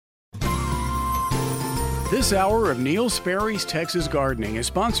This hour of Neil Sperry's Texas Gardening is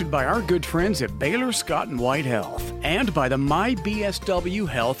sponsored by our good friends at Baylor Scott & White Health and by the MyBSW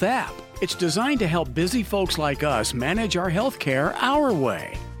Health app. It's designed to help busy folks like us manage our health care our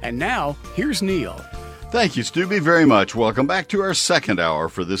way. And now, here's Neil. Thank you, Stubby, very much. Welcome back to our second hour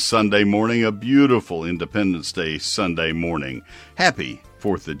for this Sunday morning, a beautiful Independence Day Sunday morning. Happy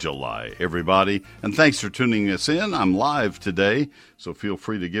 4th of July, everybody, and thanks for tuning us in. I'm live today, so feel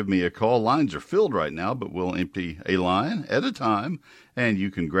free to give me a call. Lines are filled right now, but we'll empty a line at a time, and you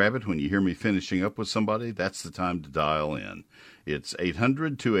can grab it when you hear me finishing up with somebody. That's the time to dial in. It's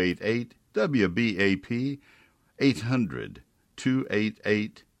 800-288-WBAP,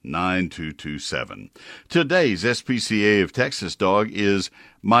 800-288-9227. Today's SPCA of Texas dog is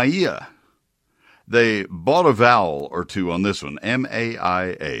Maya. They bought a vowel or two on this one,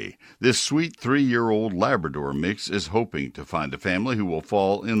 M-A-I-A. This sweet 3-year-old Labrador mix is hoping to find a family who will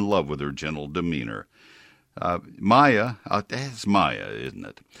fall in love with her gentle demeanor. Maya, that's Maya, isn't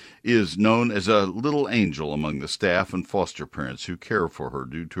it, is known as a little angel among the staff and foster parents who care for her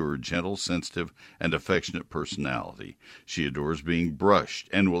due to her gentle, sensitive, and affectionate personality. She adores being brushed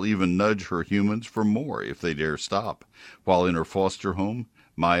and will even nudge her humans for more if they dare stop. While in her foster home,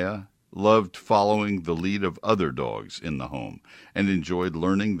 Maya loved following the lead of other dogs in the home and enjoyed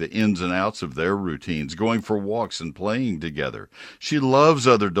learning the ins and outs of their routines, going for walks and playing together. She loves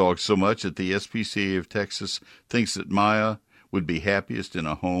other dogs so much that the SPCA of Texas thinks that Maya would be happiest in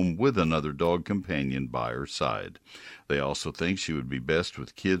a home with another dog companion by her side. They also think she would be best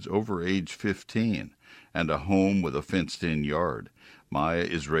with kids over age 15 and a home with a fenced-in yard. Maya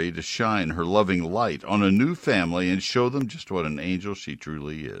is ready to shine her loving light on a new family and show them just what an angel she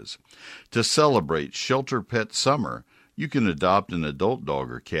truly is. To celebrate Shelter Pet Summer, you can adopt an adult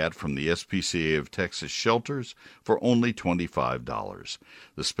dog or cat from the SPCA of Texas shelters for only $25.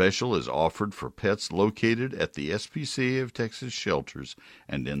 The special is offered for pets located at the SPCA of Texas shelters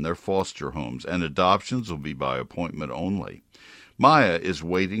and in their foster homes, and adoptions will be by appointment only. Maya is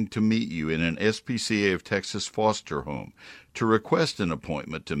waiting to meet you in an SPCA of Texas foster home. To request an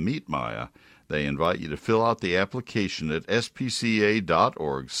appointment to meet Maya, they invite you to fill out the application at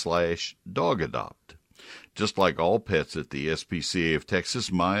spca.org/dogadopt. Just like all pets at the SPCA of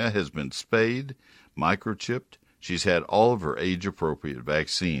Texas, Maya has been spayed, microchipped. She's had all of her age-appropriate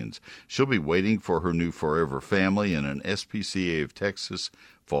vaccines. She'll be waiting for her new forever family in an SPCA of Texas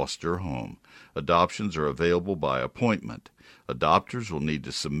foster home. Adoptions are available by appointment. Adopters will need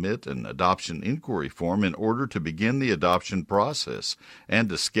to submit an adoption inquiry form in order to begin the adoption process and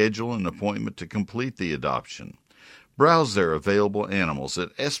to schedule an appointment to complete the adoption. Browse their available animals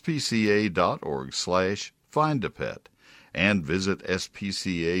at spca.org/findapet and visit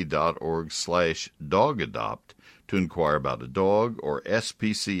spca.org/dogadopt to inquire about a dog, or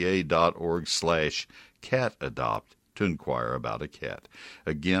spca.org/catadopt to inquire about a cat.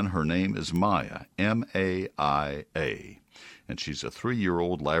 Again, her name is Maya, M-A-I-A, and she's a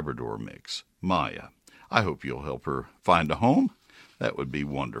 3-year-old Labrador mix. Maya, I hope you'll help her find a home. That would be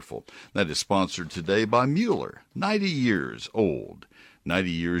wonderful. That is sponsored today by Mueller, 90 years old.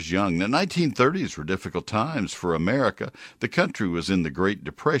 90 years young. The 1930s were difficult times for America. The country was in the Great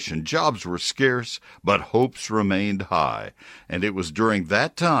Depression. Jobs were scarce, but hopes remained high. And it was during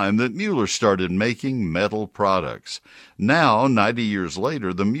that time that Mueller started making metal products. Now, 90 years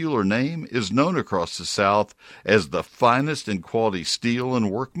later, the Mueller name is known across the South as the finest in quality steel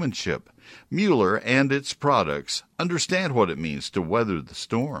and workmanship. Mueller and its products understand what it means to weather the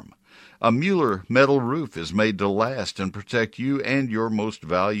storm. A Mueller metal roof is made to last and protect you and your most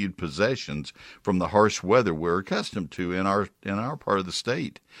valued possessions from the harsh weather we're accustomed to in our part of the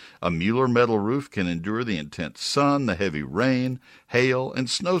state. A Mueller metal roof can endure the intense sun, the heavy rain, hail, and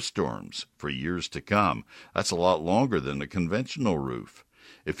snowstorms for years to come. That's a lot longer than a conventional roof.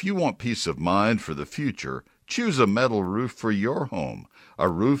 If you want peace of mind for the future, choose a metal roof for your home, a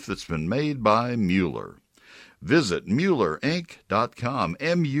roof that's been made by Mueller. Visit MuellerInc.com,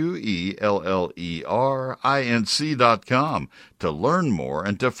 MuellerInc.com, to learn more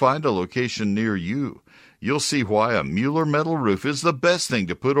and to find a location near you. You'll see why a Mueller metal roof is the best thing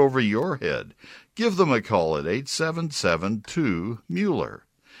to put over your head. Give them a call at 877-2-MUELLER.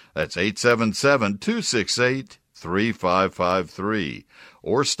 That's 877-268-3553.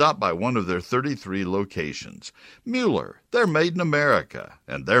 Or stop by one of their 33 locations. Mueller, they're made in America,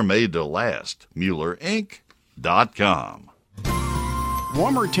 and they're made to last. MuellerInc.com.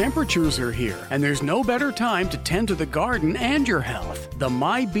 Warmer temperatures are here, and there's no better time to tend to the garden and your health. The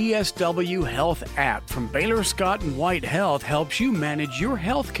MyBSW Health app from Baylor Scott and White Health helps you manage your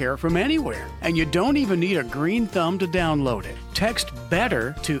health care from anywhere, and you don't even need a green thumb to download it. Text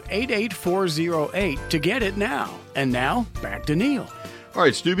BETTER to 88408 to get it now. And now, back to Neil. All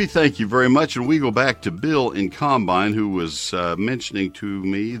right, Stubby, thank you very much. And we go back to Bill in Combine, who was mentioning to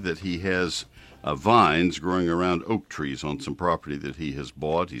me that he has vines growing around oak trees on some property that he has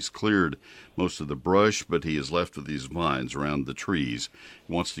bought. He's cleared most of the brush, but he is left with these vines around the trees.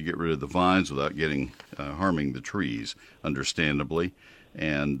 He wants to get rid of the vines without harming the trees, understandably.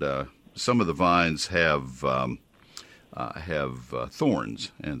 And some of the vines have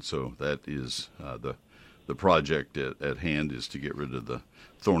thorns, and so that is the project at hand is to get rid of the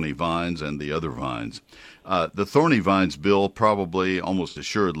thorny vines and the other vines. The thorny vines, Bill, probably almost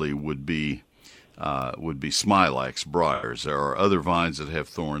assuredly would be smilax briars. There are other vines that have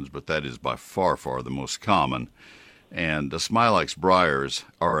thorns, but that is by far the most common. And the smilax briars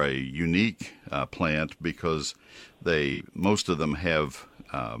are a unique plant because most of them have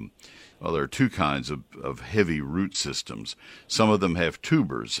there are two kinds of heavy root systems. Some of them have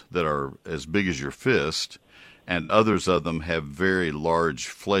tubers that are as big as your fist, and others of them have very large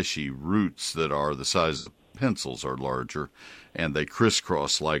fleshy roots that are the size of pencils or larger, and they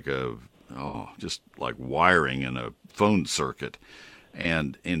crisscross just like wiring in a phone circuit.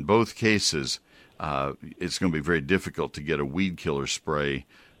 And in both cases, it's going to be very difficult to get a weed killer spray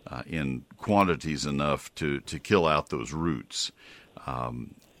in quantities enough to kill out those roots.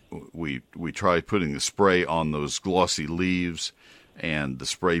 We try putting the spray on those glossy leaves, and the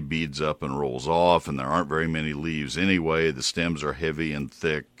spray beads up and rolls off, and there aren't very many leaves anyway. The stems are heavy and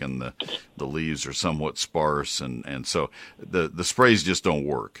thick, and the leaves are somewhat sparse, and so the sprays just don't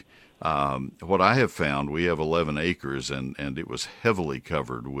work. What I have found, we have 11 acres, and it was heavily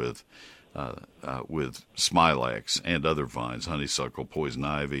covered with smilax and other vines, honeysuckle, poison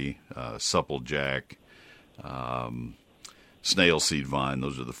ivy, supplejack, snail seed vine.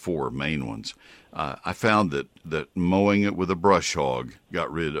 Those are the four main ones. I found that mowing it with a brush hog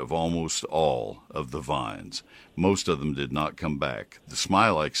got rid of almost all of the vines. Most of them did not come back. The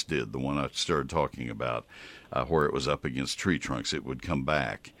smilax did, the one I started talking about, where it was up against tree trunks, it would come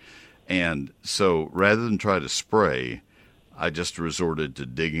back. And so rather than try to spray, I just resorted to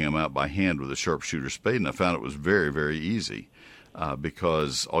digging them out by hand with a sharpshooter spade, and I found it was very, very easy.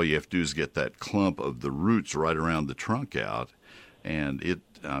 Because all you have to do is get that clump of the roots right around the trunk out, and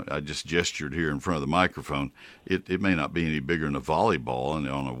I just gestured here in front of the microphone. It may not be any bigger than a volleyball, and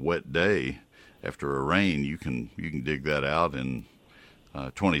on a wet day after a rain, you can dig that out in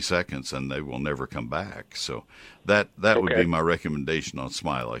 20 seconds, and they will never come back. So that would be my recommendation on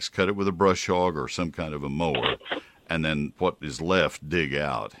smilax. Cut it with a brush hog or some kind of a mower, and then what is left, dig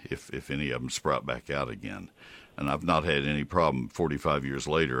out if any of them sprout back out again. And I've not had any problem. 45 years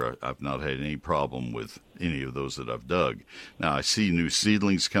later, I've not had any problem with any of those that I've dug. Now, I see new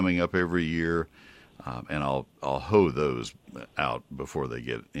seedlings coming up every year, and I'll hoe those out before they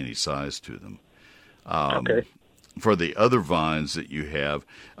get any size to them. For the other vines that you have,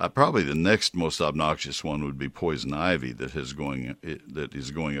 probably the next most obnoxious one would be poison ivy that is going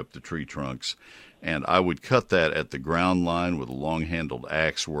up the tree trunks. And I would cut that at the ground line with a long-handled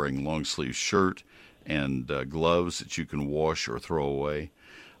axe, wearing long-sleeve shirt and gloves that you can wash or throw away.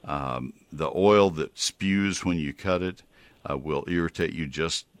 The oil that spews when you cut it will irritate you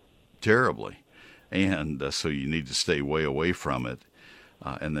just terribly, and so you need to stay way away from it,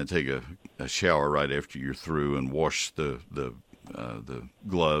 and then take a shower right after you're through and wash the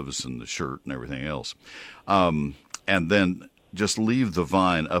gloves and the shirt and everything else, and then just leave the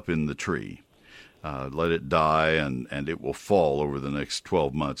vine up in the tree. Let it die, and it will fall over the next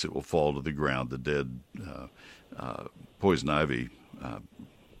 12 months. It will fall to the ground. The dead poison ivy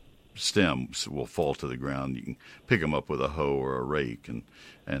stems will fall to the ground. You can pick them up with a hoe or a rake and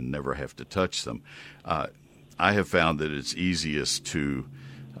never have to touch them. I have found that it's easiest to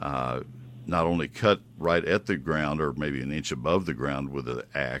not only cut right at the ground or maybe an inch above the ground with an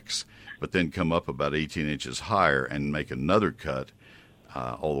axe, but then come up about 18 inches higher and make another cut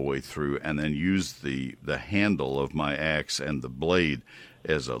all the way through, and then use the handle of my axe and the blade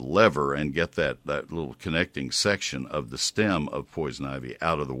as a lever and get that little connecting section of the stem of poison ivy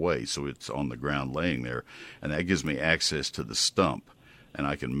out of the way so it's on the ground laying there. And that gives me access to the stump, and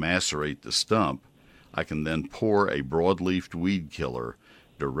I can macerate the stump. I can then pour a broadleafed weed killer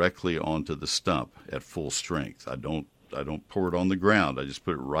directly onto the stump at full strength. I don't pour it on the ground. I just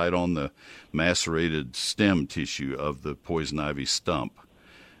put it right on the macerated stem tissue of the poison ivy stump.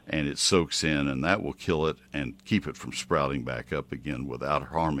 and it soaks in, and that will kill it and keep it from sprouting back up again without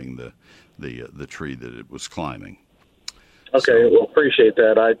harming the tree that it was climbing. Okay, well, appreciate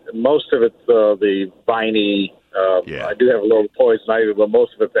that. Most of it's the viney. I do have a little poison ivy, but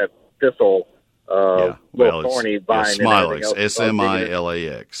most of it's that thistle, thorny vine. Smilax,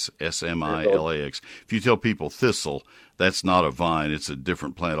 S-M-I-L-A-X, S-M-I-L-A-X. If you tell people thistle, that's not a vine. It's a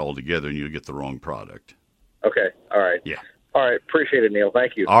different plant altogether, and you'll get the wrong product. Okay, all right. Yeah. All right, appreciate it, Neil.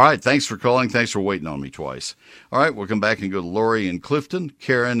 Thank you. All right, thanks for calling. Thanks for waiting on me twice. All right, we'll come back and go to Lori in Clifton,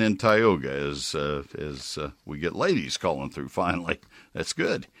 Karen in Tioga as we get ladies calling through finally. That's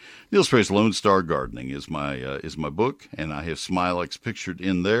good. Neil Sperry's Lone Star Gardening is my book, and I have Smilax pictured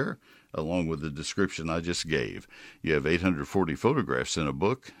in there, along with the description I just gave. You have 840 photographs in a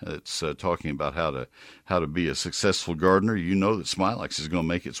book. It's talking about how to be a successful gardener. You know that Smilax is going to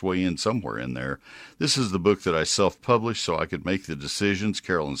make its way in somewhere in there. This is the book that I self-published so I could make the decisions.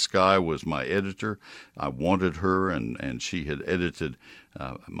 Carolyn Skye was my editor. I wanted her, and she had edited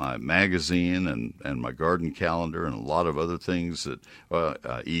my magazine and my garden calendar and a lot of other things that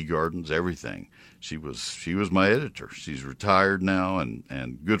eGardens, everything. She was my editor. She's retired now,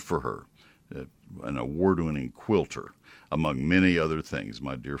 and good for her. An award-winning quilter, among many other things,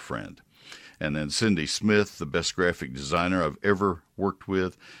 my dear friend. And then Cindy Smith, the best graphic designer I've ever worked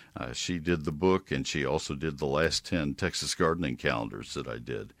with. She did the book, and she also did the last 10 Texas gardening calendars that I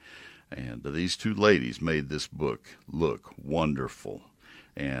did. And these two ladies made this book look wonderful.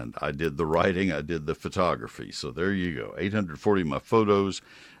 And I did the writing, I did the photography. So there you go, 840 of my photos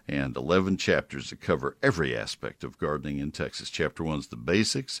and 11 chapters that cover every aspect of gardening in Texas. Chapter 1 is the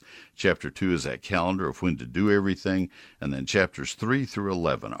basics. Chapter 2 is that calendar of when to do everything. And then chapters 3 through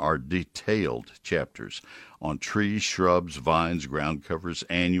 11 are detailed chapters on trees, shrubs, vines, ground covers,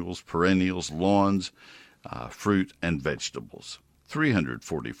 annuals, perennials, lawns, fruit, and vegetables.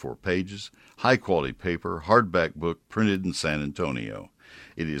 344 pages, high-quality paper, hardback book, printed in San Antonio.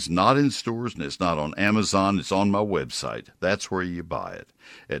 It is not in stores, and it's not on Amazon. It's on my website. That's where you buy it,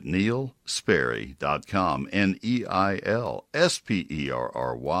 at neilsperry.com,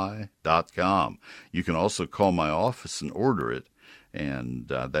 NeilSperry.com. You can also call my office and order it, and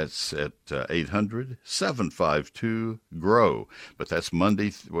that's at 800-752-GROW. But that's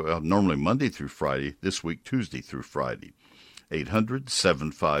normally Monday through Friday, this week Tuesday through Friday.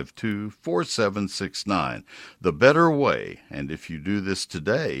 800-752-4769. The better way, and if you do this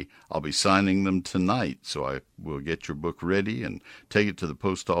today, I'll be signing them tonight, so I will get your book ready and take it to the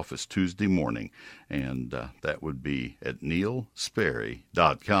post office Tuesday morning, and that would be at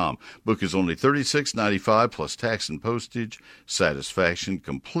neilsperry.com. Book is only $36.95 plus tax and postage. Satisfaction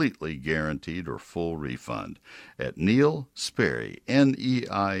completely guaranteed or full refund at Neil Sperry,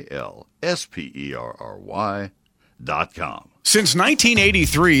 NeilSperry.com. Since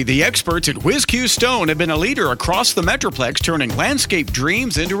 1983, the experts at WhizQ Stone have been a leader across the Metroplex, turning landscape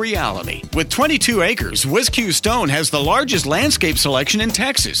dreams into reality. With 22 acres, WhizQ Stone has the largest landscape selection in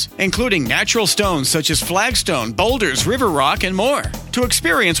Texas, including natural stones such as flagstone, boulders, river rock, and more. To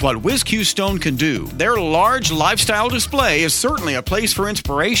experience what WhizQ Stone can do, their large lifestyle display is certainly a place for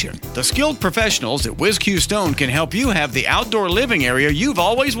inspiration. The skilled professionals at WhizQ Stone can help you have the outdoor living area you've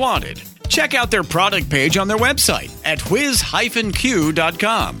always wanted. Check out their product page on their website at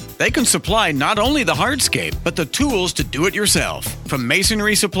whiz-q.com. They can supply not only the hardscape, but the tools to do it yourself. From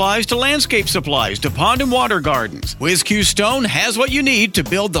masonry supplies to landscape supplies to pond and water gardens, WhizQ Stone has what you need to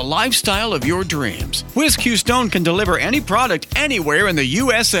build the lifestyle of your dreams. WhizQ Stone can deliver any product anywhere in the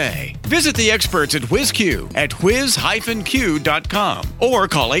USA. Visit the experts at WhizQ at whiz-q.com or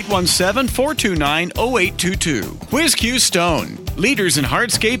call 817-429-0822. WhizQ Stone, leaders in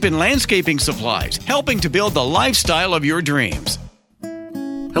hardscape and landscaping supplies, helping to build the lifestyle of your dreams.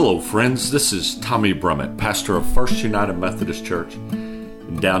 Hello, friends. This is Tommy Brummett, pastor of First United Methodist Church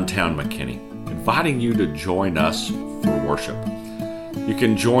in downtown McKinney, inviting you to join us for worship. You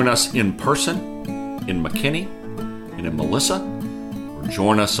can join us in person in McKinney and in Melissa, or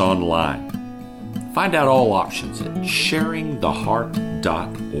join us online. Find out all options at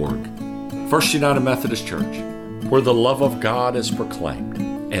sharingtheheart.org. First United Methodist Church, where the love of God is proclaimed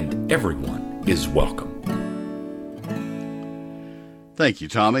and everyone is welcome. Thank you,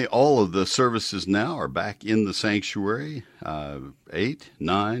 Tommy. All of the services now are back in the sanctuary. 8,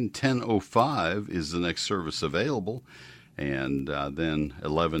 9, 10:05 is the next service available, and then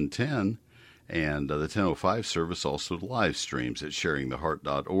 11:10, and the 10:05 service also live streams at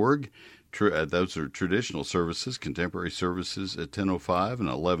sharingtheheart.org. Those are traditional services, contemporary services at 10:05 and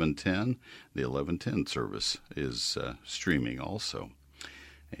 11:10. The 11:10 service is streaming also.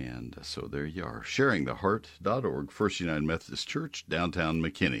 And so there you are, sharingtheheart.org, First United Methodist Church, downtown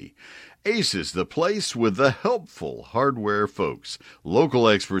McKinney. Ace is the place with the helpful hardware folks, local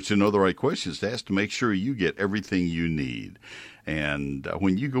experts who know the right questions to ask to make sure you get everything you need. And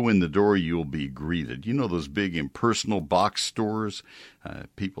when you go in the door, you'll be greeted. You know those big impersonal box stores?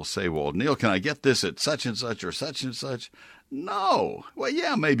 People say, well, Neil, can I get this at such and such or such and such? No. Well,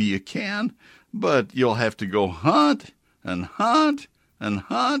 yeah, maybe you can, but you'll have to go hunt and hunt and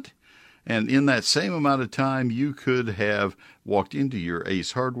hunt. And in that same amount of time, you could have walked into your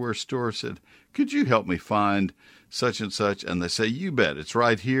Ace Hardware store, said, could you help me find such and such? And they say, you bet, it's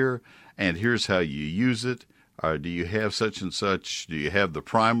right here, and here's how you use it. Or do you have such and such? Do you have the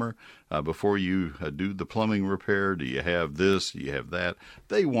primer before you do the plumbing repair? Do you have this? Do you have that?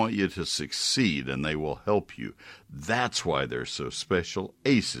 They want you to succeed, and they will help you. That's why they're so special.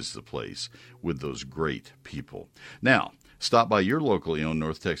 Ace is the place with those great people. Now, stop by your locally owned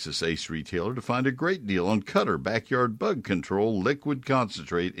North Texas Ace retailer to find a great deal on Cutter Backyard Bug Control Liquid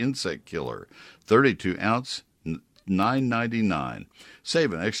Concentrate Insect Killer, 32-ounce, $9.99.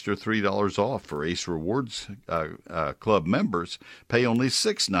 Save an extra $3 off for Ace Rewards Club members. Pay only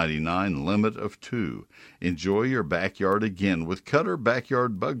 $6.99, limit of 2. Enjoy your backyard again with Cutter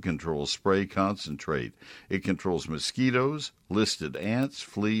Backyard Bug Control Spray Concentrate. It controls mosquitoes, listed ants,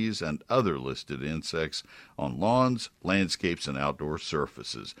 fleas, and other listed insects on lawns, landscapes, and outdoor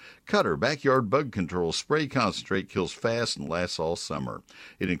surfaces. Cutter Backyard Bug Control Spray Concentrate kills fast and lasts all summer.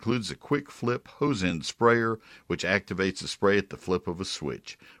 It includes a quick flip hose-end sprayer, which activates the spray at the flip of a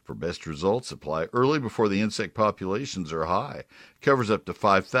switch. For best results, apply early before the insect populations are high. Covers up to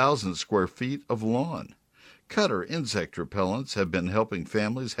 5,000 square feet of lawn. Cutter insect repellents have been helping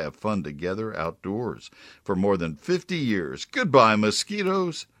families have fun together outdoors for more than 50 years. Goodbye,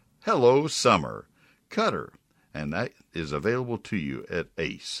 mosquitoes. Hello, summer. Cutter, and that is available to you at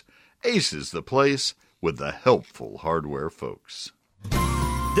Ace. Ace is the place with the helpful hardware folks.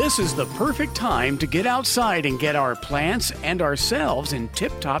 This is the perfect time to get outside and get our plants and ourselves in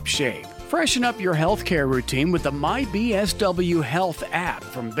tip-top shape. Freshen up your healthcare routine with the MyBSW Health app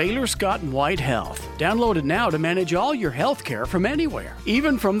from Baylor Scott & White Health. Download it now to manage all your healthcare from anywhere,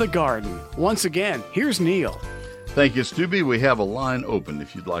 even from the garden. Once again, here's Neil. Thank you, Stubby. We have a line open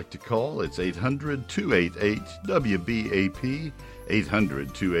if you'd like to call. It's 800-288-WBAP,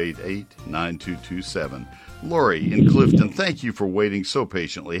 800-288-9227. Lori in Clifton, thank you for waiting so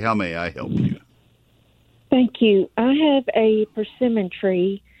patiently. How may I help you? Thank you. I have a persimmon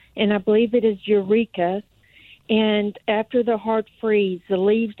tree, and I believe it is Eureka. And after the hard freeze, the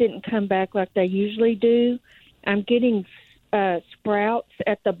leaves didn't come back like they usually do. I'm getting sprouts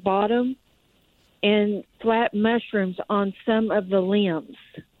at the bottom and flat mushrooms on some of the limbs.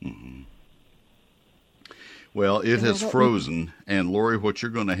 Mm-hmm. Well, it has frozen, and Lori, what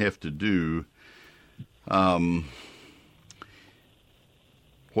you're going to have to do,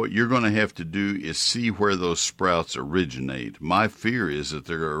 is see where those sprouts originate. My fear is that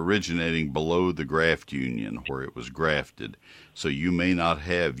they're originating below the graft union where it was grafted. So you may not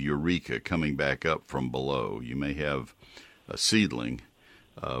have Eureka coming back up from below. You may have a seedling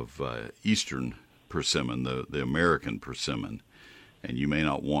of eastern persimmon, the American persimmon, and you may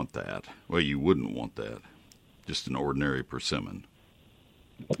not want that. Well, you wouldn't want that. Just an ordinary persimmon.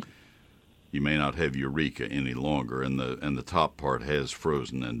 You may not have Eureka any longer, and the top part has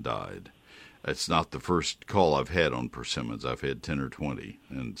frozen and died. It's not the first call I've had on persimmons. I've had 10 or 20,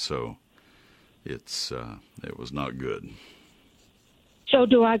 and so it was not good. So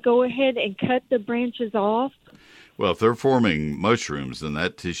do I go ahead and cut the branches off? Well, if they're forming mushrooms, then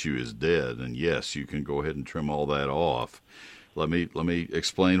that tissue is dead, and yes, you can go ahead and trim all that off. Let me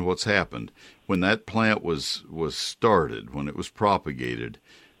explain what's happened. When that plant was started, when it was propagated,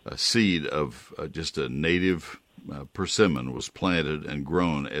 a seed of just a native persimmon was planted and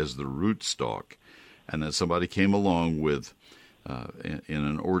grown as the rootstock, and then somebody came along with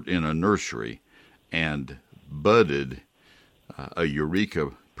in a nursery and budded a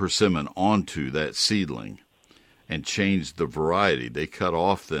Eureka persimmon onto that seedling and changed the variety. They cut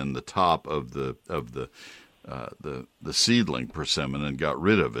off then the top of the seedling persimmon and got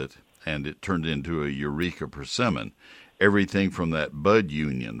rid of it, and it turned into a Eureka persimmon. Everything from that bud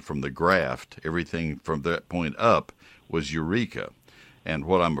union, from the graft, everything from that point up was Eureka. And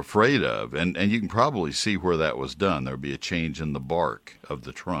what I'm afraid of, and you can probably see where that was done, there would be a change in the bark of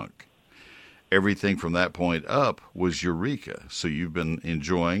the trunk. Everything from that point up was Eureka. So you've been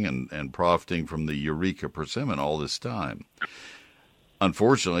enjoying and profiting from the Eureka persimmon all this time.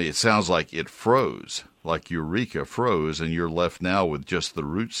 Unfortunately, it sounds like it froze, like Eureka froze, and you're left now with just the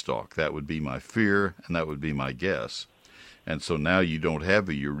rootstock. That would be my fear, and that would be my guess. And so now you don't have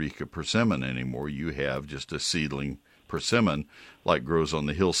a Eureka persimmon anymore. You have just a seedling persimmon like grows on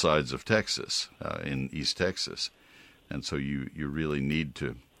the hillsides of Texas, in East Texas. And so you really need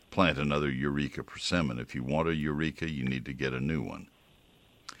to plant another Eureka persimmon. If you want a Eureka, you need to get a new one.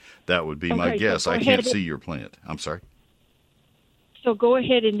 That would be my guess. I can't see your plant. I'm sorry? So go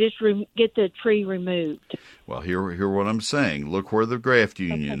ahead and just get the tree removed. Well, hear what I'm saying. Look where the graft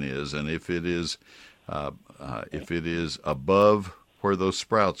union is, and if it is above where those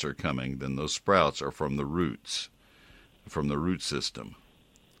sprouts are coming, then those sprouts are from the roots, from the root system.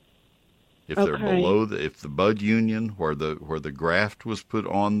 If they're below if the bud union where the graft was put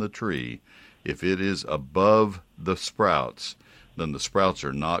on the tree, if it is above the sprouts, then the sprouts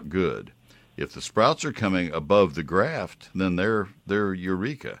are not good. If the sprouts are coming above the graft, then they're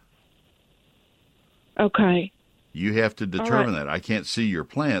Eureka. Okay. You have to determine that. I can't see your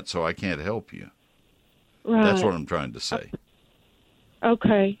plant, so I can't help you. Right. That's what I'm trying to say.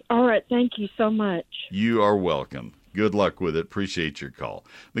 Okay. All right. Thank you so much. You are welcome. Good luck with it. Appreciate your call.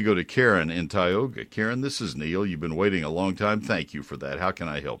 Let me go to Karen in Tioga. Karen, this is Neil. You've been waiting a long time. Thank you for that. How can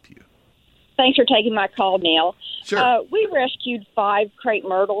I help you? Thanks for taking my call, Neil. Sure. We rescued 5 crepe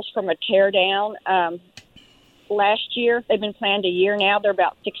myrtles from a teardown last year. They've been planted a year now. They're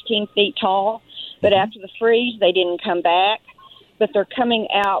about 16 feet tall. But after the freeze, they didn't come back. But they're coming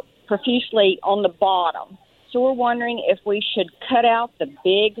out profusely on the bottom. So we're wondering if we should cut out the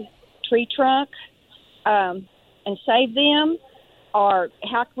big tree trunk and save them, or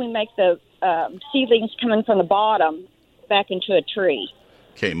how can we make the seedlings coming from the bottom back into a tree?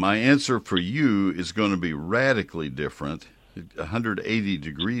 Okay, my answer for you is going to be radically different, 180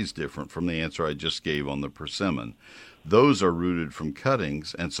 degrees different from the answer I just gave on the persimmon. Those are rooted from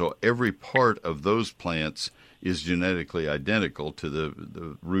cuttings, and so every part of those plants is genetically identical to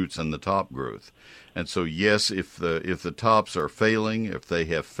the roots and the top growth. And so, yes, if the tops are failing, if they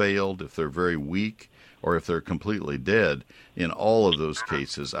have failed, if they're very weak, or if they're completely dead, in all of those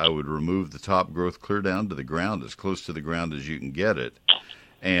cases, I would remove the top growth clear down to the ground, as close to the ground as you can get it,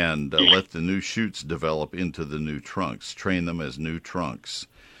 and let the new shoots develop into the new trunks. Train them as new trunks.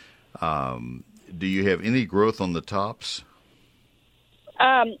 Do you have any growth on the tops?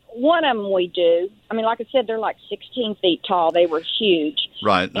 One of them we do. I mean, like I said, they're like 16 feet tall. They were huge.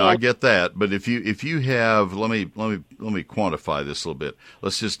 Right. No, I get that. But if you have, let me quantify this a little bit.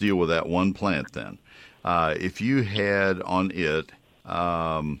 Let's just deal with that one plant then. If you had on it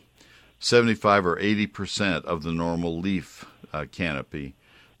 75 or 80% of the normal leaf canopy,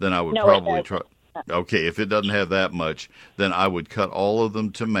 then I would probably try. Okay, if it doesn't have that much, then I would cut all of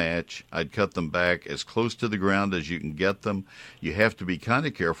them to match. I'd cut them back as close to the ground as you can get them. You have to be kind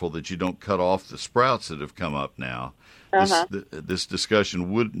of careful that you don't cut off the sprouts that have come up now. This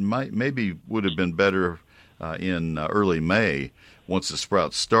discussion would have been better in early May, once the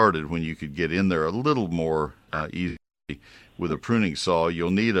sprouts started, when you could get in there a little more easily with a pruning saw.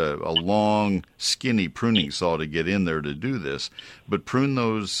 You'll need a long, skinny pruning saw to get in there to do this. But prune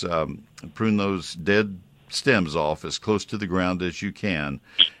those dead stems off as close to the ground as you can,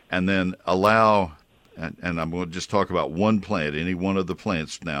 and then allow, and I'm going to just talk about one plant, any one of the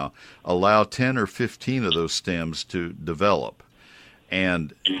plants now, allow 10 or 15 of those stems to develop.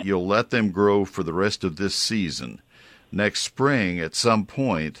 And you'll let them grow for the rest of this season. Next spring, at some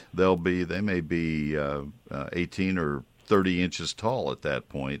point, they may be 18 or 30 inches tall at that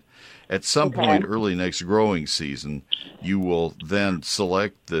point. At some point early next growing season, you will then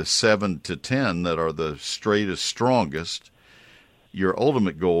select the 7 to 10 that are the straightest, strongest. Your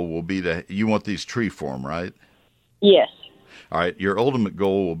ultimate goal will be you want these tree form, right? Yes. All right. Your ultimate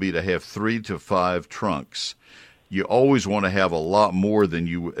goal will be to have 3 to 5 trunks. You always want to have a lot more than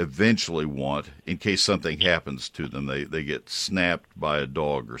you eventually want in case something happens to them. They get snapped by a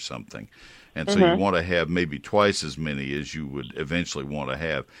dog or something. And so you want to have maybe twice as many as you would eventually want to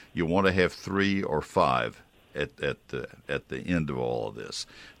have. You want to have 3 or 5 at the end of all of this.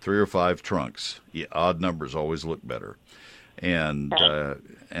 3 or 5 trunks. Yeah, odd numbers always look better. And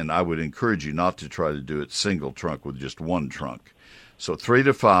I would encourage you not to try to do it single trunk with just one trunk. So 3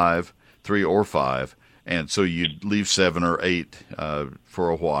 to 5, 3 or 5. And so you'd leave 7 or 8 for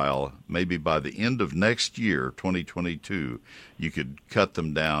a while. Maybe by the end of next year, 2022, you could cut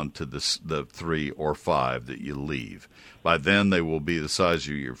them down to the 3 or 5 that you leave. By then, they will be the size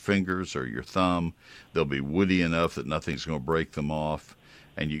of your fingers or your thumb. They'll be woody enough that nothing's going to break them off,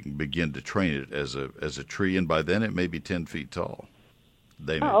 and you can begin to train it as a tree. And by then, it may be 10 feet tall.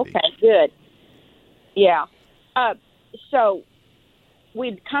 Okay, good. Yeah. So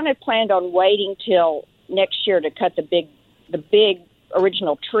we'd kind of planned on waiting till next year to cut the big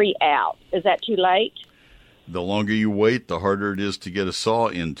original tree out. Is that too late? The longer you wait, the harder it is to get a saw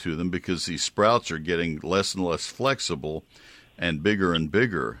into them because these sprouts are getting less and less flexible and bigger, and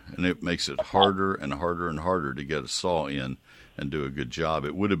it makes it harder and harder and harder to get a saw in and do a good job.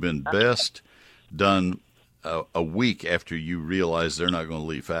 It would have been best done a week after you realize they're not going to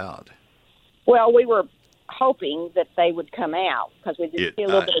leaf out. Well, we were hoping that they would come out because we did see a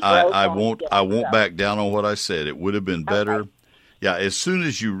little bit of growth. I won't back down on what I said. It would have been better. Okay. Yeah, as soon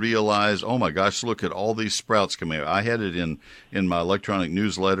as you realize, oh my gosh, look at all these sprouts coming out. I had it in my electronic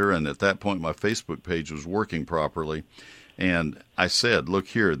newsletter, and at that point my Facebook page was working properly. And I said, look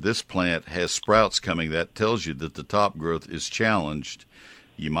here, this plant has sprouts coming. That tells you that the top growth is challenged.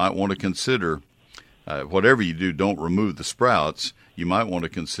 You might want to consider, whatever you do, don't remove the sprouts. You might want to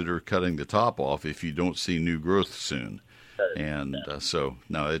consider cutting the top off if you don't see new growth soon. And so,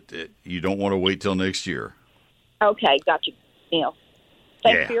 no, you don't want to wait till next year. Okay, got you, Neil.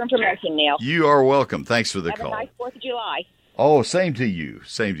 Thanks for your information, Neil. You are welcome. Thanks for the call. Have a nice 4th of July. Oh, same to you.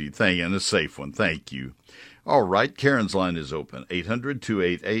 Same to you. Thank you, and a safe one. Thank you. All right, Karen's line is open,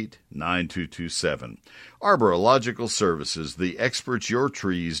 800-288-9227. Arborilogical Services, the experts your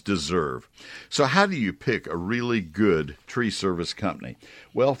trees deserve. So how do you pick a really good tree service company?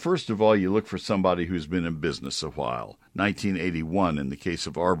 Well, first of all, you look for somebody who's been in business a while. 1981 in the case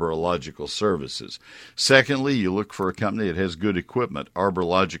of Arborilogical Services. Secondly, you look for a company that has good equipment.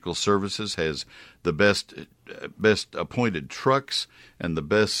 Arborilogical Services has the best appointed trucks and the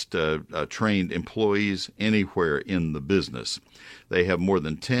best trained employees anywhere in the business. They have more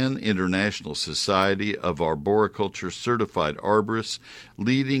than 10 International Society of Arboriculture certified arborists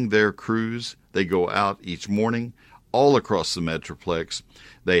leading their crews. They go out each morning all across the Metroplex.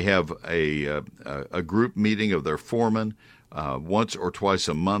 They have a group meeting of their foremen once or twice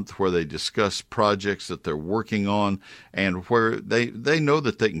a month where they discuss projects that they're working on and where they know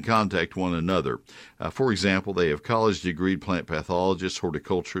that they can contact one another. For example, they have college-degreed plant pathologists,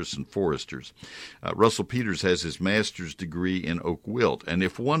 horticulturists, and foresters. Russell Peters has his master's degree in oak wilt, and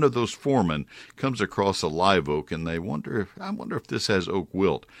if one of those foremen comes across a live oak and I wonder if this has oak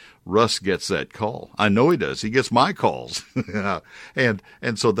wilt, Russ gets that call. I know he does. He gets my calls. and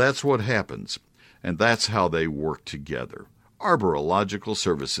so that's what happens, and that's how they work together. Arborilogical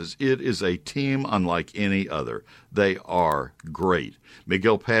Services. It is a team unlike any other. They are great.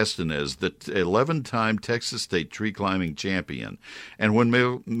 Miguel Pastanez, the 11-time Texas State tree climbing champion. And when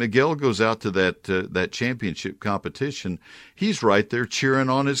Miguel goes out to that championship competition, he's right there cheering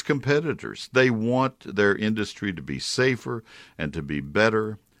on his competitors. They want their industry to be safer and to be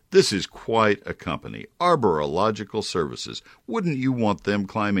better. This is quite a company. Arborilogical Services. Wouldn't you want them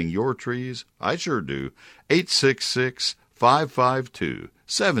climbing your trees? I sure do.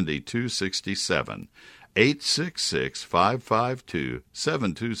 866-552-7267.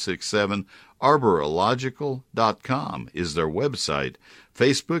 866-552-7267. Arborilogical.com is their website.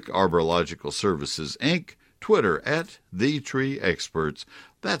 Facebook, Arborilogical Services, Inc. Twitter, @TheTreeExperts.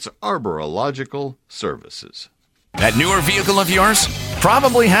 That's Arborilogical Services. That newer vehicle of yours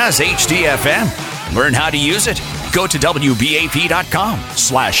probably has HDFM. Learn how to use it. Go to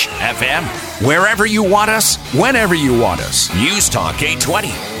WBAP.com/FM. Wherever you want us, whenever you want us. News Talk 820,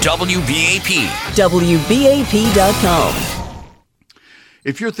 WBAP. WBAP.com.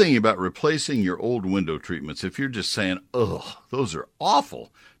 If you're thinking about replacing your old window treatments, if you're just saying, ugh, those are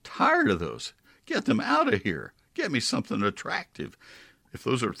awful, tired of those, get them out of here. Get me something attractive. If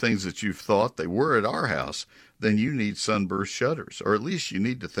those are things that you've thought they were at our house, then you need Sunburst shutters, or at least you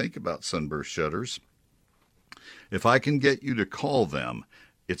need to think about Sunburst shutters. If I can get you to call them,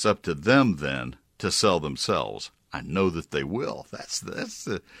 it's up to them then to sell themselves. I know that they will. That's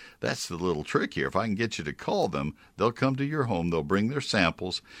the little trick here. If I can get you to call them, they'll come to your home. They'll bring their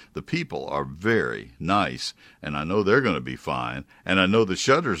samples. The people are very nice, and I know they're going to be fine, and I know the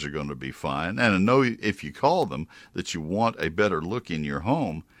shutters are going to be fine, and I know if you call them that you want a better look in your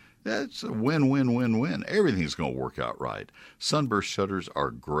home. That's a win-win-win-win. Everything's going to work out right. Sunburst shutters are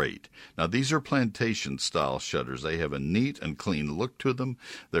great. Now, these are plantation-style shutters. They have a neat and clean look to them.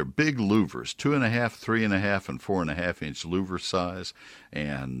 They're big louvers, 2.5, 3.5, and 4.5-inch louver size,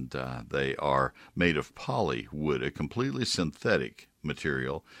 and they are made of poly wood, a completely synthetic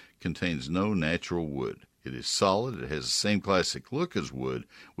material, contains no natural wood. It is solid. It has the same classic look as wood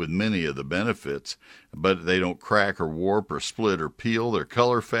with many of the benefits, but they don't crack or warp or split or peel. They're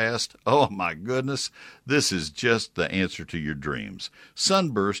color fast. Oh, my goodness. This is just the answer to your dreams.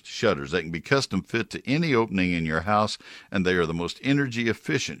 Sunburst shutters. They can be custom fit to any opening in your house, and they are the most energy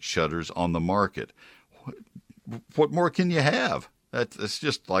efficient shutters on the market. What more can you have? That's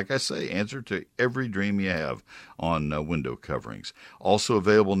just, like I say, answer to every dream you have on window coverings. Also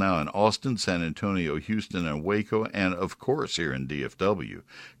available now in Austin, San Antonio, Houston, and Waco, and, of course, here in DFW.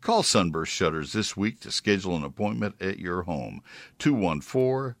 Call Sunburst Shutters this week to schedule an appointment at your home.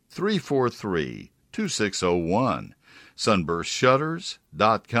 214-343-2601.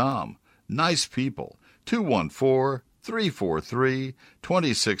 SunburstShutters.com. Nice people.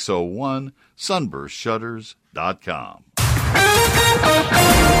 214-343-2601. SunburstShutters.com.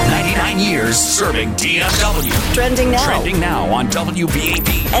 99 years serving DFW. Trending now on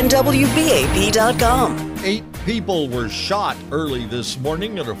WBAP. And WBAP.com. 8 people were shot early this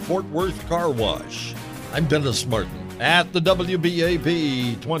morning at a Fort Worth car wash. I'm Dennis Martin at the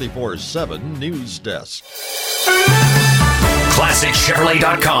WBAP 24/7 News Desk.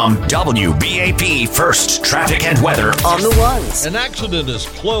 ClassicChevrolet.com, WBAP First Traffic and Weather on the ones. An accident is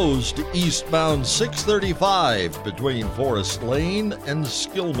closed eastbound 635 between Forest Lane and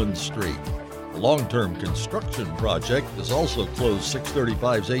Skillman Street. A long-term construction project has also closed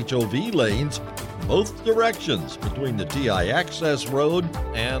 635's HOV lanes both directions between the TI Access Road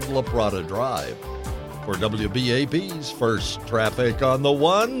and La Prada Drive. For WBAP's First Traffic on the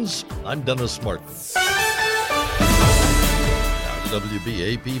ones, I'm Dennis Martin.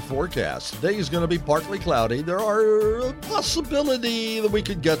 WBAP forecast. Today is going to be partly cloudy. There are a possibility that we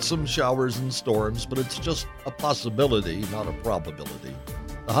could get some showers and storms, but it's just a possibility, not a probability.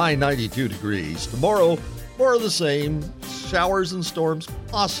 The high 92 degrees. Tomorrow, more of the same. Showers and storms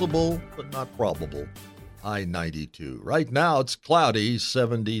possible, but not probable. High 92. Right now, it's cloudy,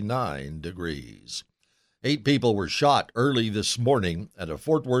 79 degrees. 8 people were shot early this morning at a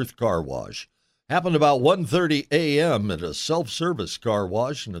Fort Worth car wash. Happened about 1:30 a.m. at a self-service car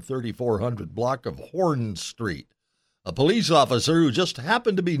wash in the 3400 block of Horn Street. A police officer who just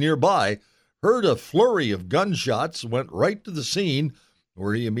happened to be nearby heard a flurry of gunshots and went right to the scene,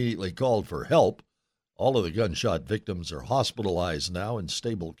 where he immediately called for help. All of the gunshot victims are hospitalized now in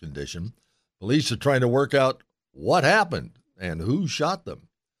stable condition. Police are trying to work out what happened and who shot them.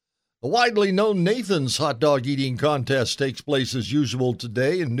 The widely known Nathan's hot dog eating contest takes place as usual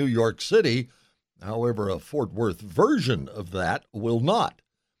today in New York City. However, a Fort Worth version of that will not.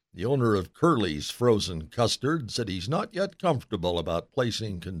 The owner of Curly's Frozen Custard said he's not yet comfortable about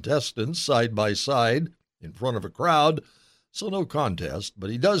placing contestants side by side in front of a crowd, so no contest, but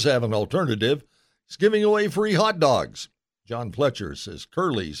he does have an alternative. He's giving away free hot dogs. John Fletcher says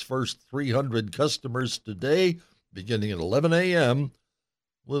Curly's first 300 customers today, beginning at 11 a.m.,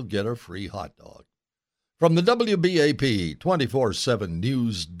 will get a free hot dog. From the WBAP 24/7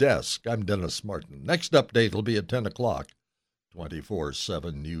 News Desk, I'm Dennis Martin. Next update will be at 10 o'clock.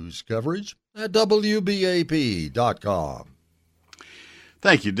 24/7 news coverage at WBAP.com.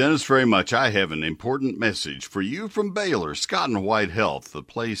 Thank you, Dennis, very much. I have an important message for you from Baylor Scott and White Health, the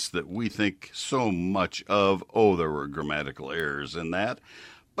place that we think so much of. Oh, there were grammatical errors in that,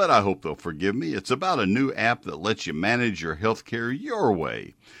 but I hope they'll forgive me. It's about a new app that lets you manage your health care your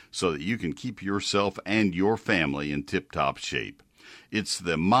way so that you can keep yourself and your family in tip-top shape. It's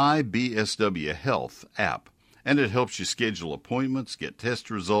the My BSW Health app, and it helps you schedule appointments, get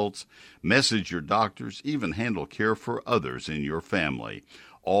test results, message your doctors, even handle care for others in your family,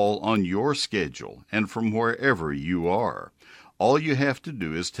 all on your schedule and from wherever you are. All you have to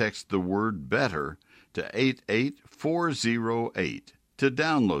do is text the word BETTER to 88408 to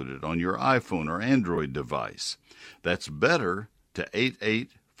download it on your iPhone or Android device. That's BETTER to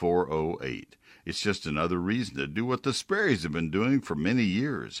 88408. It's just another reason to do what the Sperrys have been doing for many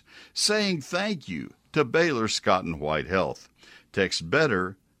years, saying thank you to Baylor Scott and White Health. Text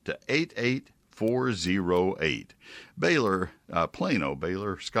BETTER to 88408. Baylor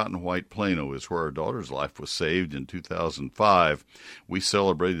Scott and White Plano is where our daughter's life was saved in 2005. We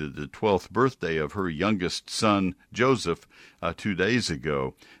celebrated the 12th birthday of her youngest son, Joseph, 2 days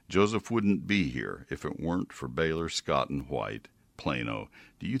ago. Joseph wouldn't be here if it weren't for Baylor Scott and White Plano.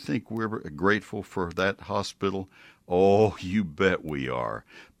 Do you think we're grateful for that hospital? Oh, you bet we are.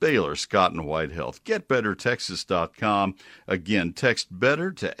 Baylor Scott and White Health. GetBetterTexas.com. Again, text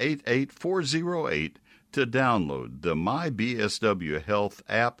BETTER to 88408 to download the My BSW Health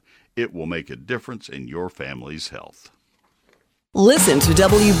app. It will make a difference in your family's health. Listen to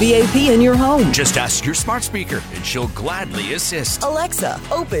WBAP in your home. Just ask your smart speaker and she'll gladly assist. Alexa,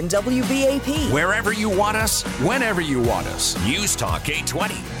 open WBAP. Wherever you want us, whenever you want us. News Talk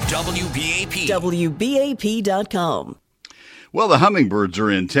 820, WBAP. WBAP.com. Well, the hummingbirds are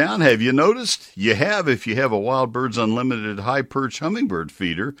in town. Have you noticed? You have if you have a Wild Birds Unlimited high perch hummingbird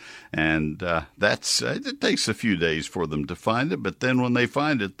feeder. And it takes a few days for them to find it, but then when they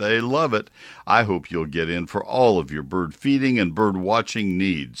find it, they love it. I hope you'll get in for all of your bird feeding and bird watching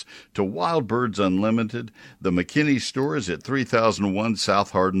needs. To Wild Birds Unlimited, the McKinney store is at 3001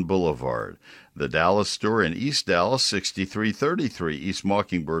 South Hardin Boulevard. The Dallas store in East Dallas, 6333 East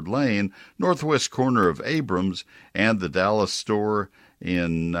Mockingbird Lane, northwest corner of Abrams, and the Dallas store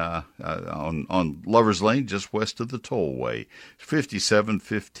on Lovers Lane, just west of the tollway,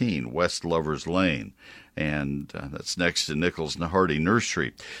 5715 West Lovers Lane. And that's next to Nichols and Hardy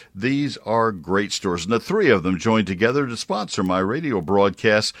Nursery. These are great stores, and the three of them joined together to sponsor my radio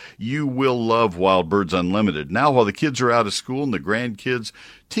broadcast. You will love Wild Birds Unlimited. Now, while the kids are out of school and the grandkids,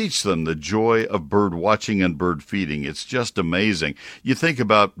 teach them the joy of bird watching and bird feeding. It's just amazing. You think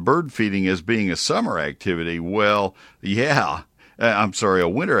about bird feeding as being a summer activity. Well, yeah. A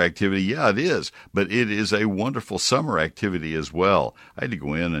winter activity. Yeah, it is. But it is a wonderful summer activity as well. I had to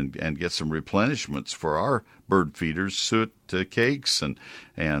go in and get some replenishments for our bird feeders, soot cakes and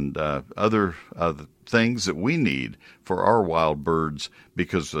other things that we need for our wild birds,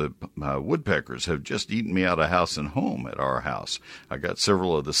 because the woodpeckers have just eaten me out of house and home at our house. I got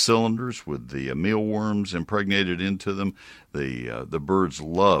several of the cylinders with the mealworms impregnated into them. The birds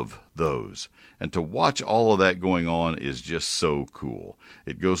love those. And to watch all of that going on is just so cool.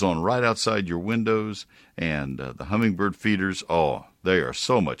 It goes on right outside your windows, and the hummingbird feeders, they are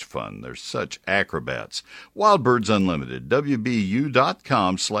so much fun. They're such acrobats. Wild Birds Unlimited,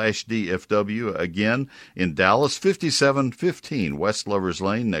 WBU.com/DFW. Again, in Dallas, 5715 West Lovers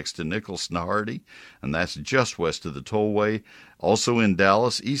Lane, next to Nichols and Hardy, and that's just west of the tollway. Also in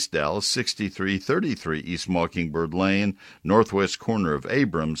Dallas, East Dallas, 6333 East Mockingbird Lane, northwest corner of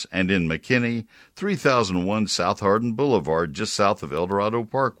Abrams, and in McKinney, 3001 South Hardin Boulevard, just south of Eldorado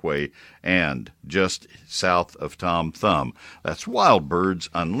Parkway, and just south of Tom Thumb. That's Wild Birds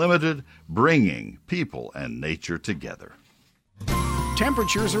Unlimited, bringing people and nature together.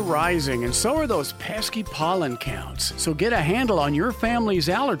 Temperatures are rising, and so are those pesky pollen counts. So get a handle on your family's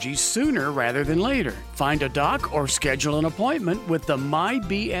allergies sooner rather than later. Find a doc or schedule an appointment with the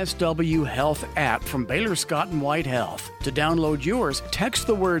MyBSW Health app from Baylor Scott & White Health. To download yours, text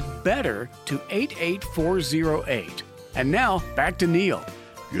the word BETTER to 88408. And now, back to Neil.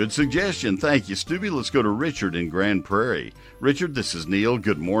 Good suggestion. Thank you, Stubby. Let's go to Richard in Grand Prairie. Richard, this is Neil.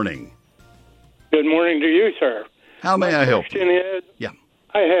 Good morning. Good morning to you, sir. How may I help you? My question is, yeah.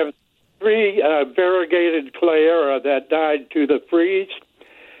 I have 3 variegated Clayera that died to the freeze,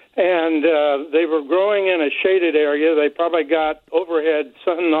 and they were growing in a shaded area. They probably got overhead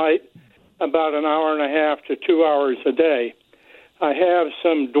sunlight about an hour and a half to 2 hours a day. I have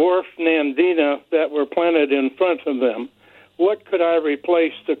some dwarf Nandina that were planted in front of them. What could I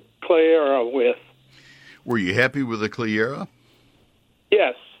replace the Clayera with? Were you happy with the Clayera?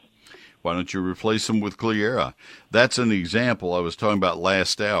 Yes. Why don't you replace them with Clayera? That's an example I was talking about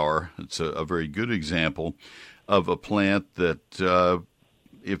last hour. It's a very good example of a plant that,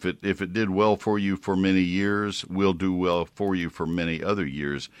 if it did well for you for many years, will do well for you for many other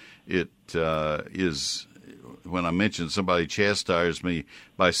years. It is, when I mentioned somebody chastised me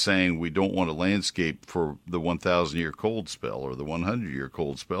by saying we don't want a landscape for the 1,000-year cold spell or the 100-year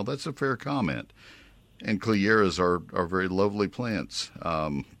cold spell, that's a fair comment. And Clayeras are very lovely plants.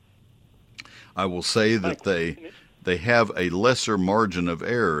 I will say that they have a lesser margin of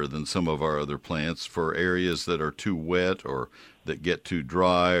error than some of our other plants for areas that are too wet or that get too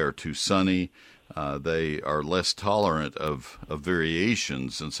dry or too sunny. They are less tolerant of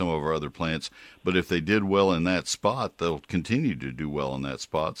variations than some of our other plants. But if they did well in that spot, they'll continue to do well in that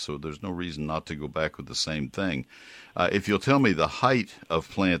spot. So there's no reason not to go back with the same thing. If you'll tell me the height of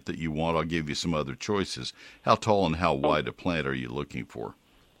plant that you want, I'll give you some other choices. How tall and how wide a plant are you looking for?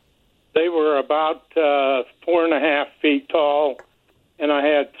 They were about 4.5 feet tall, and I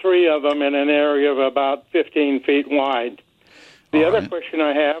had 3 of them in an area of about 15 feet wide. The other question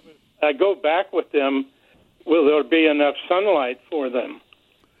I have is, I go back with them, will there be enough sunlight for them?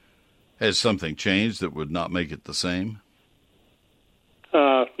 Has something changed that would not make it the same?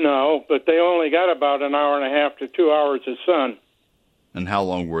 No, but they only got about an hour and a half to 2 hours of sun. And how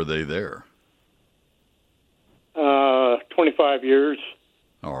long were they there? 25 years.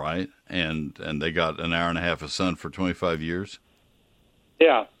 All right. And they got an hour and a half of sun for 25 years?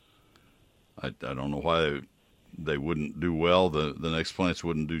 Yeah. I don't know why they wouldn't do well. The next plants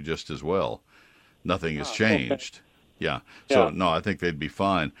wouldn't do just as well. Nothing has changed. Okay. Yeah. So, no, I think they'd be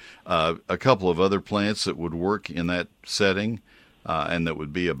fine. A couple of other plants that would work in that setting and that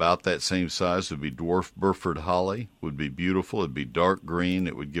would be about that same size would be dwarf Burford holly. Would be beautiful. It'd be dark green.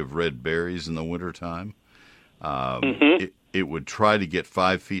 It would give red berries in the wintertime. It would try to get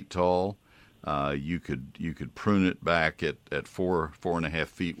 5 feet tall. You could prune it back at 4.5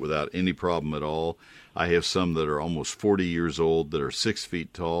 feet without any problem at all. I have some that are almost 40 years old that are 6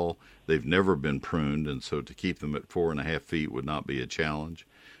 feet tall. They've never been pruned, and so to keep them at 4.5 feet would not be a challenge.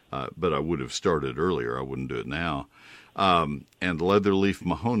 But I would have started earlier. I wouldn't do it now. And leatherleaf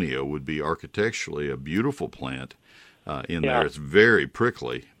mahonia would be architecturally a beautiful plant in there. It's very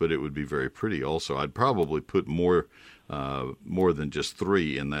prickly, but it would be very pretty also. I'd probably put more than just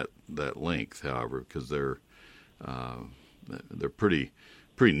 3 in that length, however, because they're pretty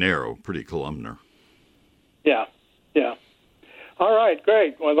narrow, pretty columnar. Yeah. All right,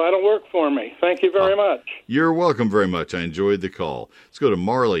 great. Well, that'll work for me. Thank you very much. You're welcome very much. I enjoyed the call. Let's go to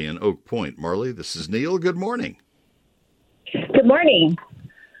Marley in Oak Point. Marley, this is Neil. Good morning. Good morning.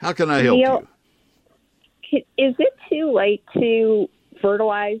 How can I help you? Is it too late to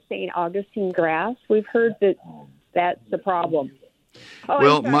fertilize St. Augustine grass? We've heard that that's the problem. Oh,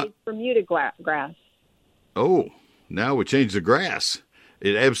 well, I'm sorry, it's Bermuda grass. Oh, now we changed the grass.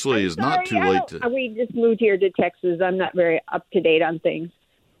 It absolutely is not too late to... We just moved here to Texas. I'm not very up to date on things.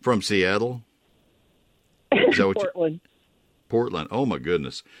 From Seattle? Is that what Portland. Portland. Oh, my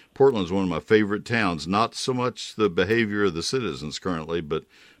goodness. Portland's one of my favorite towns. Not so much the behavior of the citizens currently, but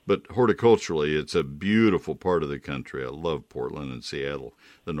horticulturally, it's a beautiful part of the country. I love Portland and Seattle,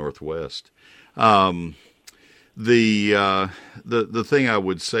 the Northwest. The thing I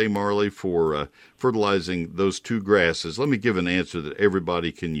would say, Marley, for fertilizing those 2 grasses, let me give an answer that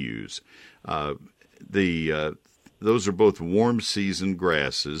everybody can use. Those are both warm season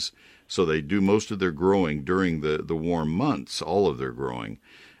grasses, so they do most of their growing during the warm months, all of their growing,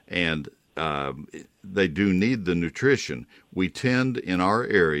 and they do need the nutrition. We tend in our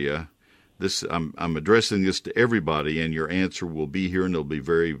area, I'm addressing this to everybody, and your answer will be here, and it'll be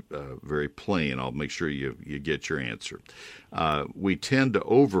very, very plain. I'll make sure you get your answer. We tend to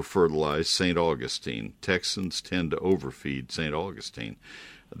over-fertilize St. Augustine. Texans tend to overfeed St. Augustine.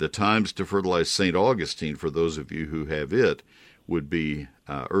 The times to fertilize St. Augustine, for those of you who have it, would be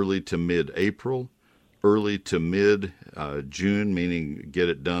early to mid-April, early to mid-June, meaning get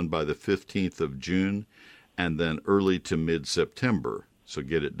it done by the 15th of June, and then early to mid-September. So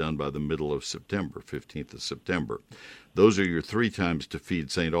get it done by the middle of September, 15th of September. Those are your 3 times to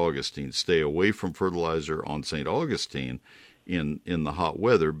feed St. Augustine. Stay away from fertilizer on St. Augustine in the hot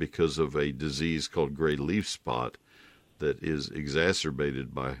weather because of a disease called gray leaf spot that is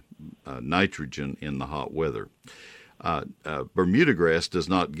exacerbated by nitrogen in the hot weather. Bermuda grass does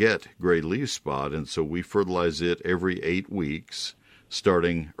not get gray leaf spot, and so we fertilize it every 8 weeks,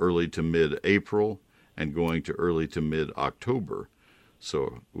 starting early to mid-April and going to early to mid-October.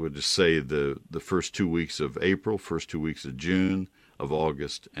 So we'll just say the first 2 weeks of April, first 2 weeks of June, of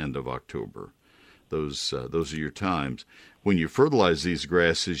August, and of October. Those are your times. When you fertilize these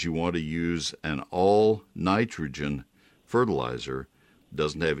grasses, you want to use an all-nitrogen fertilizer.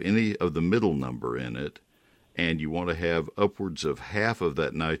 Doesn't have any of the middle number in it, and you want to have upwards of half of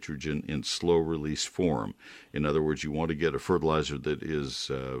that nitrogen in slow-release form. In other words, you want to get a fertilizer that is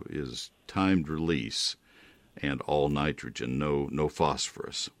timed release and all nitrogen, no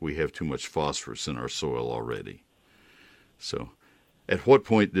phosphorus. We have too much phosphorus in our soil already. So at what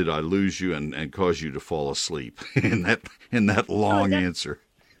point did I lose you and cause you to fall asleep in that long answer?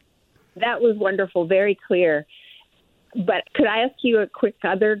 That was wonderful, very clear. But could I ask you a quick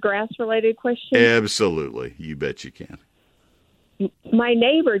other grass-related question? Absolutely. You bet you can. My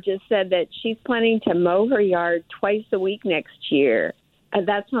neighbor just said that she's planning to mow her yard twice a week next year.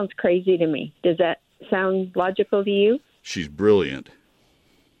 That sounds crazy to me. Does that sound logical to you? She's brilliant.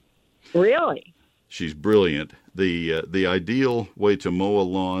 Really? She's brilliant. The ideal way to mow a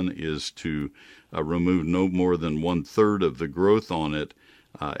lawn is to remove no more than 1/3 of the growth on it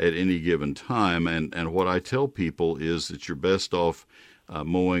at any given time. And what I tell people is that you're best off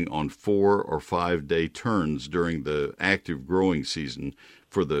mowing on 4 or 5 day turns during the active growing season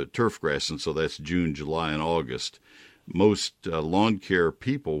for the turf grass. And so that's June, July, and August. Most lawn care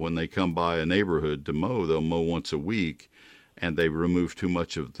people, when they come by a neighborhood to mow, they'll mow once a week, and they remove too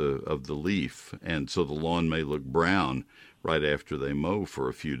much of the leaf, and so the lawn may look brown right after they mow for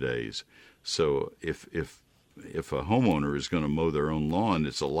a few days. So if a homeowner is going to mow their own lawn,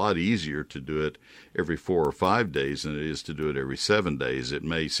 it's a lot easier to do it every 4 or 5 days than it is to do it every 7 days. It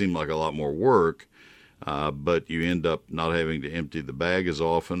may seem like a lot more work, but you end up not having to empty the bag as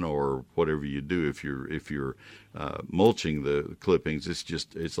often, or whatever you do. If you're mulching the clippings,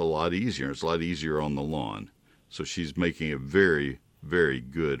 it's a lot easier. It's a lot easier on the lawn. So she's making a very, very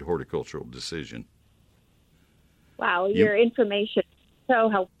good horticultural decision. Wow, your information is so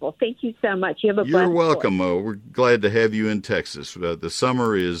helpful. Thank you so much. You have a You're blessed welcome, day. Mo. We're glad to have you in Texas. The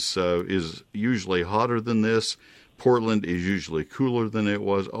summer is usually hotter than this. Portland is usually cooler than it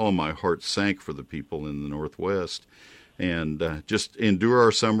was. Oh, my heart sank for the people in the Northwest. And just endure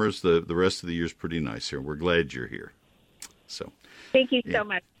our summers. The rest of the year is pretty nice here. We're glad you're here. So, thank you so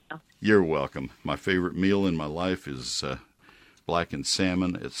much. You're welcome. My favorite meal in my life is blackened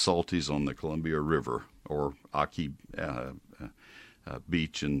salmon at Salty's on the Columbia River, or Aki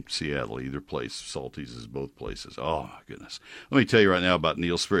Beach in Seattle, either place. Salty's is both places. Oh, my goodness. Let me tell you right now about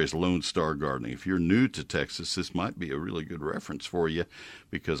Neil Sperry's Lone Star Gardening. If you're new to Texas, this might be a really good reference for you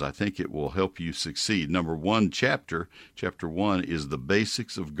because I think it will help you succeed. Number one, chapter 1 is the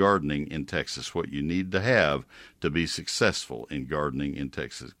basics of gardening in Texas, what you need to have to be successful in gardening in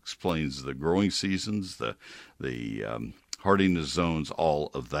Texas. Explains the growing seasons, the hardiness zones, all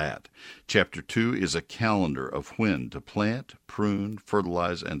of that. Chapter 2 is a calendar of when to plant, prune,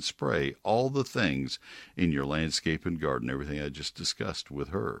 fertilize, and spray all the things in your landscape and garden, everything I just discussed with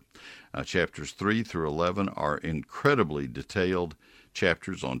her. Chapters 3 through 11 are incredibly detailed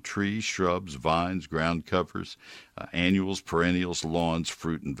chapters on trees, shrubs, vines, ground covers, annuals, perennials, lawns,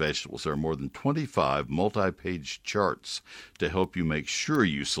 fruit, and vegetables. There are more than 25 multi-page charts to help you make sure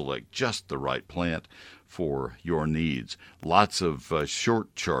you select just the right plant for your needs. Lots of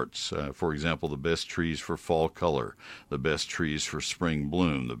short charts, for example, the best trees for fall color, the best trees for spring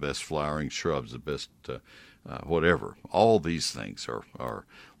bloom, the best flowering shrubs, the best whatever. All these things are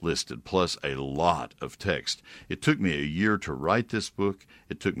listed, plus a lot of text. It took me a year to write this book.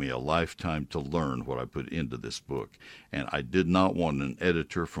 It took me a lifetime to learn what I put into this book. And I did not want an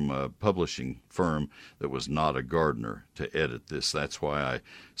editor from a publishing firm that was not a gardener to edit this. That's why I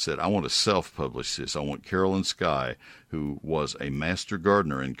said, I want to self-publish this. I want Carolyn Skye, who was a master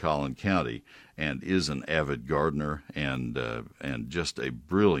gardener in Collin County and is an avid gardener and just a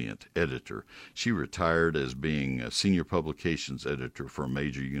brilliant editor. She retired as being a senior publications editor for a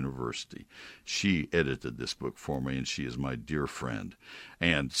major university. She edited this book for me, and she is my dear friend.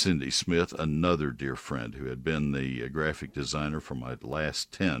 And Cindy Smith, another dear friend who had been the graphic designer for my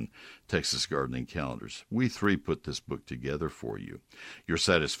last 10 Texas gardening calendars. We three put this book together for you. Your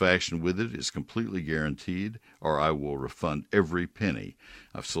satisfaction with it is completely guaranteed, or I will refund every penny.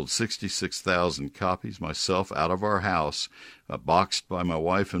 I've sold 66,000 copies myself out of our house, boxed by my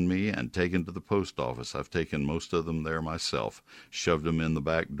wife and me, and taken to the post office. I've taken most of them there myself, shoved them in the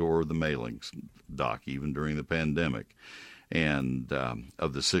back door of the mailing dock, even during the pandemic. And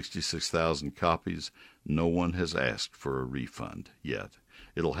of the 66,000 copies, no one has asked for a refund yet.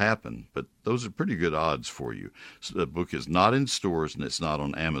 It'll happen, but those are pretty good odds for you. So the book is not in stores and it's not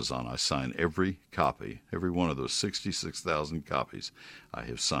on Amazon. I sign every copy, every one of those 66,000 copies I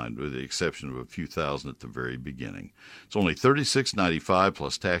have signed, with the exception of a few thousand at the very beginning. It's only $36.95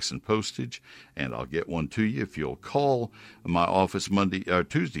 plus tax and postage, and I'll get one to you if you'll call my office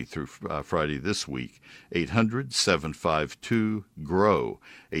Tuesday through Friday this week, 800-752-GROW,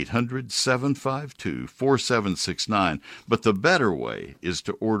 800-752-4769. But the better way is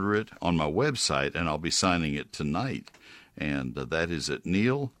to order it on my website, and I'll be signing it tonight. And that is at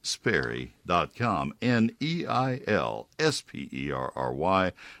neilsperry.com,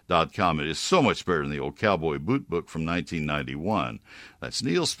 NeilSperry.com. It is so much better than the old cowboy boot book from 1991. That's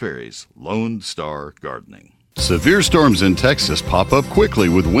Neil Sperry's Lone Star Gardening. Severe storms in Texas pop up quickly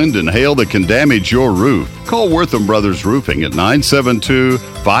with wind and hail that can damage your roof. Call Wortham Brothers Roofing at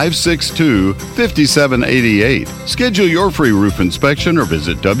 972-562-5788. Schedule your free roof inspection or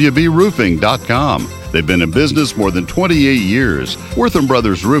visit wbroofing.com. They've been in business more than 28 years. Wortham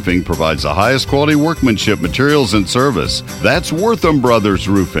Brothers Roofing provides the highest quality workmanship, materials, and service. That's Wortham Brothers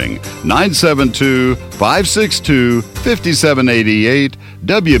Roofing, 972-562-5788,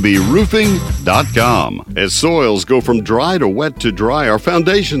 wbroofing.com. As soils go from dry to wet to dry, our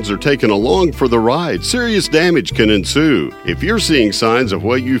foundations are taken along for the ride. Serious damage can ensue. If you're seeing signs of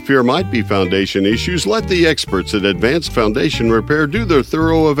what you fear might be foundation issues, let the experts at Advanced Foundation Repair do their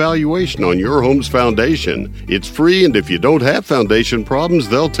thorough evaluation on your home's foundation. It's free, and if you don't have foundation problems,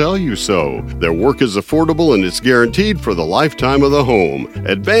 they'll tell you so. Their work is affordable, and it's guaranteed for the lifetime of the home.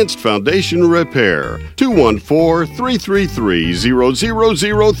 Advanced Foundation Repair,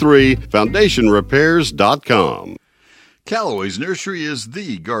 214-333-0003, foundationrepairs.com. Callaway's Nursery is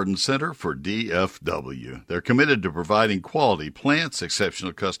the garden center for DFW. They're committed to providing quality plants,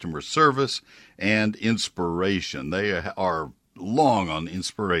 exceptional customer service, and inspiration. They are long on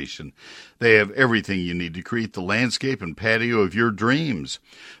inspiration. They have everything you need to create the landscape and patio of your dreams.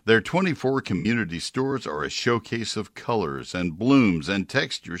 Their 24 community stores are a showcase of colors and blooms and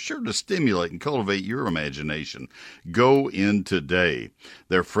textures, sure to stimulate and cultivate your imagination. Go in today.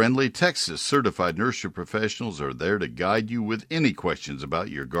 Their friendly Texas certified nursery professionals are there to guide you with any questions about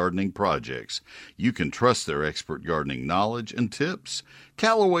your gardening projects. You can trust their expert gardening knowledge and tips.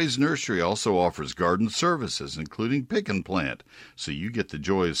 Callaway's Nursery also offers garden services, including pick and plant, so you get the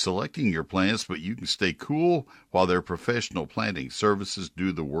joy of selecting your plants, but you can stay cool while their professional planting services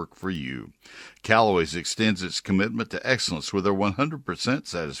do the work for you. Callaway's extends its commitment to excellence with their 100%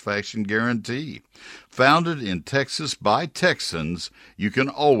 satisfaction guarantee. Founded in Texas by Texans, you can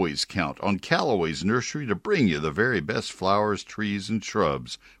always count on Callaway's Nursery to bring you the very best flowers, trees, and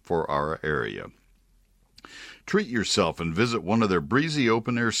shrubs for our area. Treat yourself and visit one of their breezy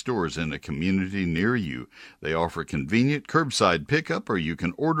open-air stores in a community near you. They offer convenient curbside pickup, or you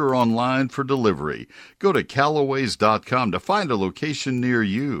can order online for delivery. Go to Callaways.com to find a location near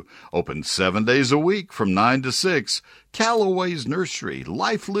you. Open 7 days a week from 9 to 6. Callaway's Nursery.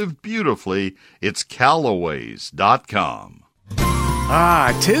 Life lived beautifully. It's Callaways.com.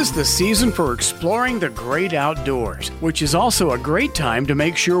 Ah, 'tis the season for exploring the great outdoors, which is also a great time to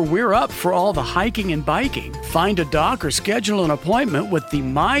make sure we're up for all the hiking and biking. Find a doc or schedule an appointment with the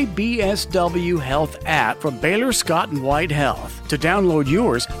MyBSW Health app from Baylor Scott & White Health. To download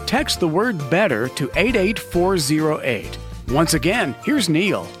yours, text the word BETTER to 88408. Once again, here's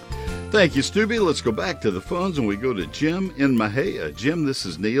Neil. Thank you, Stubby. Let's go back to the phones and we go to Jim in Mahia. Jim, this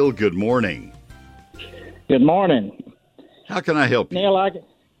is Neil. Good morning. Good morning. How can I help you? Neil, I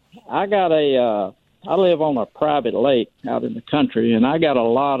live on a private lake out in the country, and I got a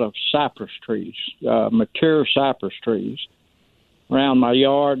lot of cypress trees, mature cypress trees around my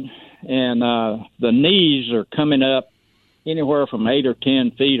yard, and the knees are coming up anywhere from 8 or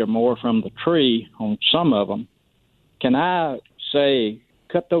 10 feet or more from the tree on some of them. Can I say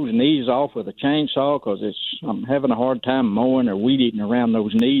cut those knees off with a chainsaw, because I'm having a hard time mowing or weed eating around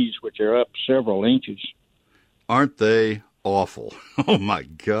those knees, which are up several inches? Aren't they awful? Oh my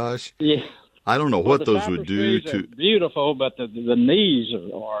gosh! Yeah, I don't know what those would do to. Beautiful, but the knees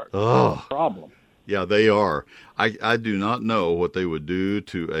are a problem. Yeah, they are. I do not know what they would do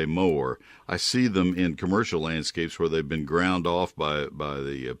to a mower. I see them in commercial landscapes where they've been ground off by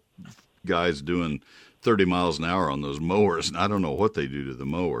the guys doing 30 miles an hour on those mowers, and I don't know what they do to the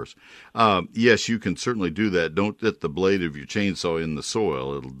mowers. Yes, you can certainly do that. Don't hit the blade of your chainsaw in the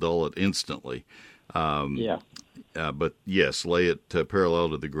soil. It'll dull it instantly. But yes, lay it parallel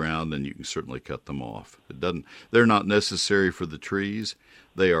to the ground, and you can certainly cut them off. They're not necessary for the trees.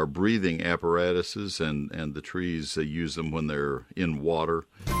 They are breathing apparatuses, and the trees use them when they're in water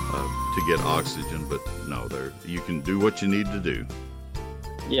to get oxygen. But no, you can do what you need to do.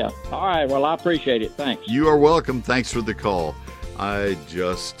 Yeah. All right. Well, I appreciate it. Thanks. You are welcome. Thanks for the call. I'm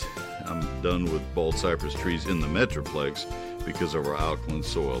done with bald cypress trees in the Metroplex because of our alkaline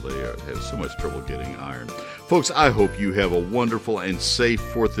soil. They have so much trouble getting iron. Folks, I hope you have a wonderful and safe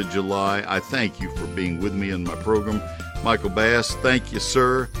 4th of July. I thank you for being with me in my program. Michael Bass, thank you,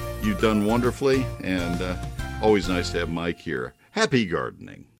 sir. You've done wonderfully, and always nice to have Mike here. Happy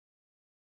gardening.